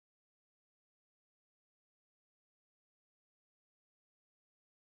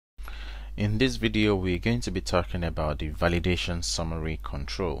In this video, we're going to be talking about the validation summary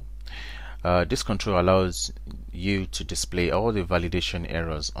control. This control allows you to display all the validation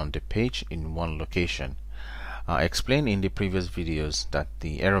errors on the page in one location. I explained in the previous videos that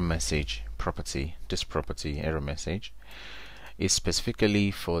the error message property, this property error message, is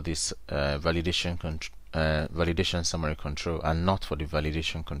specifically for this validation summary control and not for the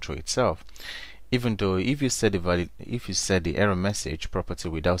validation control itself. Even though if you set the error message property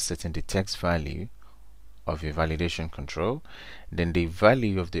without setting the text value of your validation control, then the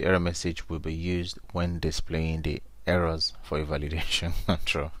value of the error message will be used when displaying the errors for your validation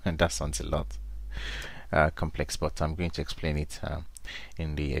control. And that sounds a lot complex, but I'm going to explain it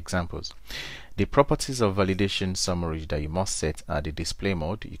in the examples. The properties of validation summary that you must set are the display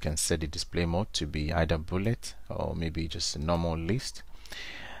mode. You can set the display mode to be either bullet or maybe just a normal list.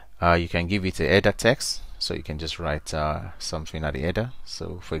 You can give it a header text, so you can just write something at the header.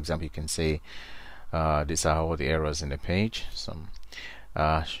 So for example, you can say these are all the errors in the page.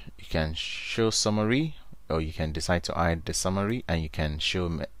 You can show summary, or you can decide to hide the summary, and you can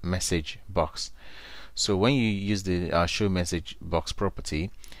show message box. So when you use the show message box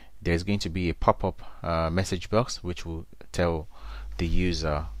property, there's going to be a pop-up message box which will tell the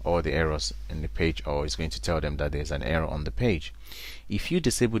user all the errors in the page, or it's going to tell them that there's an error on the page. If you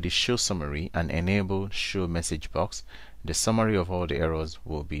disable the show summary and enable show message box, the summary of all the errors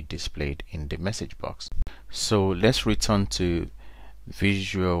will be displayed in the message box. So let's return to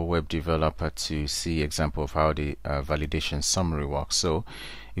Visual Web Developer to see example of how the validation summary works. So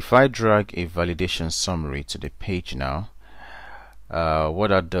if I drag a validation summary to the page now, what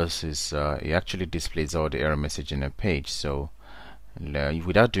that does is it actually displays all the error message in the page. So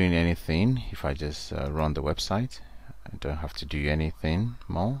without doing anything, if I just run the website, I don't have to do anything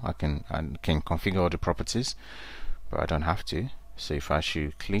more. I can configure all the properties, but I don't have to. So if I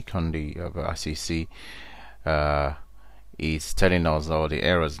should click on the as you see, it's telling us all the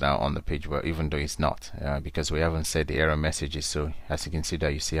errors now on the page, well, even though it's not, because we haven't set the error messages. So as you can see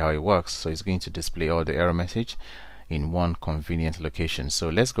that, you see how it works. So it's going to display all the error message in one convenient location. So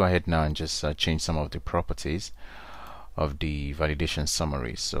let's go ahead now and just change some of the properties of the validation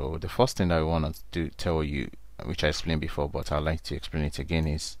summary. So the first thing that I want to tell you, which I explained before, but I'd like to explain it again,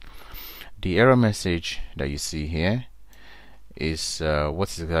 is the error message that you see here is what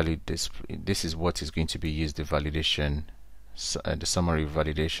is exactly this is what is going to be used the validation the summary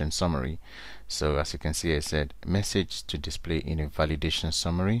validation summary. So as you can see, I said message to display in a validation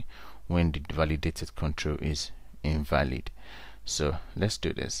summary when the validated control is invalid. So let's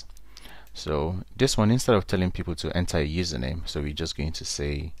do this. So this one, instead of telling people to enter a username, so we're just going to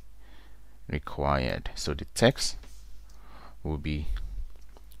say required. So the text will be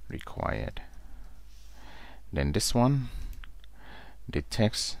required. Then this one, the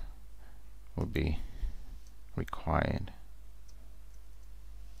text will be required.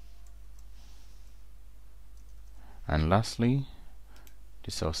 And lastly,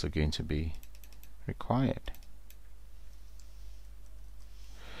 this is also going to be required.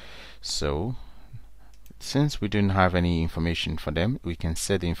 So since we don't have any information for them, we can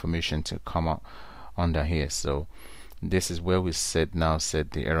set the information to come out under here. So this is where we set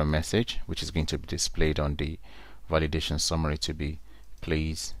the error message, which is going to be displayed on the validation summary to be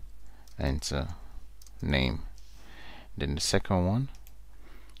please enter name. Then the second one,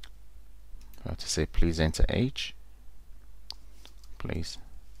 we have to say please enter age, please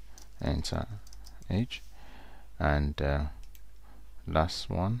enter age, and last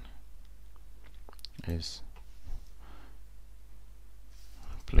one is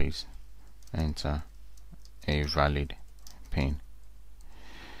please enter a valid PIN.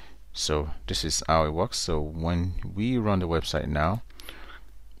 So this is how it works. So when we run the website now,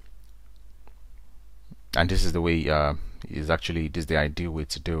 and this is the way this is the ideal way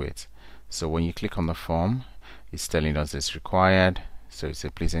to do it. So when you click on the form, it's telling us it's required. So it's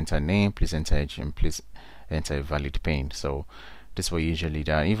a please enter name, please enter age, and please enter a valid PIN. So this is what usually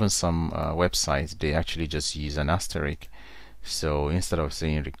done. Even some websites, they actually just use an asterisk. So instead of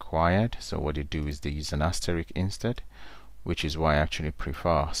saying required, so what they do is they use an asterisk instead, which is why I actually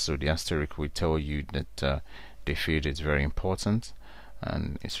prefer. So the asterisk will tell you that the field is very important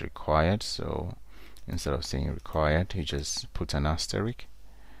and it's required. So instead of saying required, you just put an asterisk.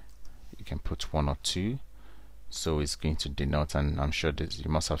 You can put 1 or 2, so it's going to denote, and I'm sure that you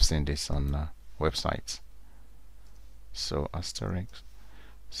must have seen this on websites. So asterisk.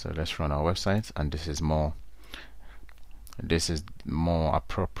 So let's run our website, and this is more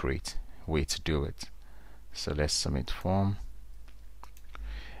appropriate way to do it. So let's submit form,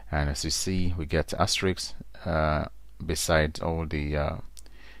 and as you see, we get asterisks beside all the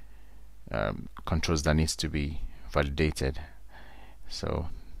controls that needs to be validated. So,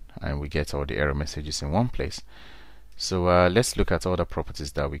 and we get all the error messages in one place. So let's look at other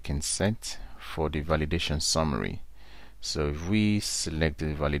properties that we can set for the validation summary. So if we select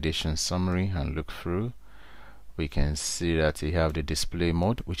the validation summary and look through, we can see that we have the display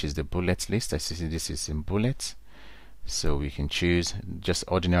mode, which is the bullet list. As you see, this is in bullets. So we can choose just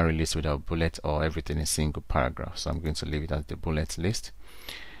ordinary list without bullet, or everything in single paragraph. So I'm going to leave it as the bullet list.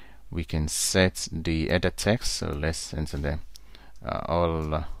 We can set the header text. So let's enter the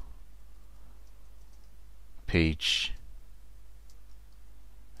all page.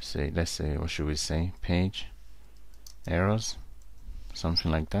 Let's say, what should we say? Page errors,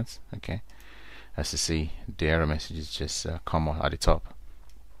 something like that. Okay. As you see, the error messages just come out at the top.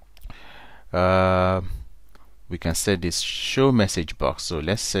 We can set this show message box. So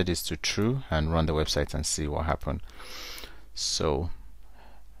let's set this to true and run the website and see what happened. So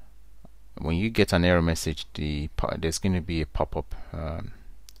when you get an error message, there's going to be a pop-up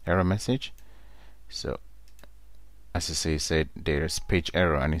error message. So as you say, said there's page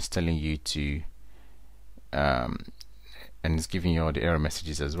error, and it's telling you to and it's giving you all the error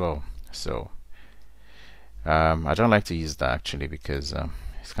messages as well. So I don't like to use that actually, because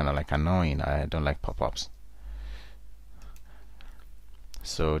it's kind of like annoying. I don't like pop-ups.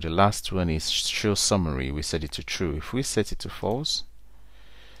 So the last one is show summary. We set it to true. If we set it to false,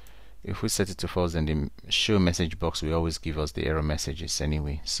 then the show message box will always give us the error messages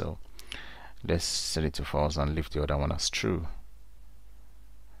anyway. So let's set it to false and leave the other one as true.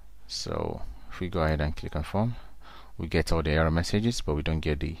 So if we go ahead and click confirm, we get all the error messages, but we don't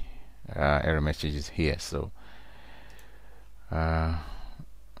get the error messages here. So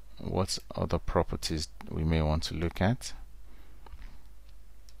what other properties we may want to look at?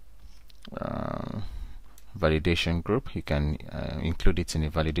 Validation group. You can include it in a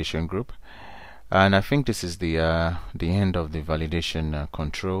validation group. And I think this is the end of the validation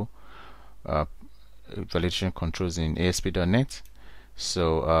control. Validation controls in ASP.NET.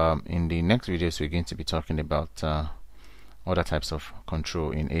 So in the next videos, we're going to be talking about other types of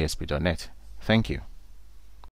control in ASP.NET. Thank you.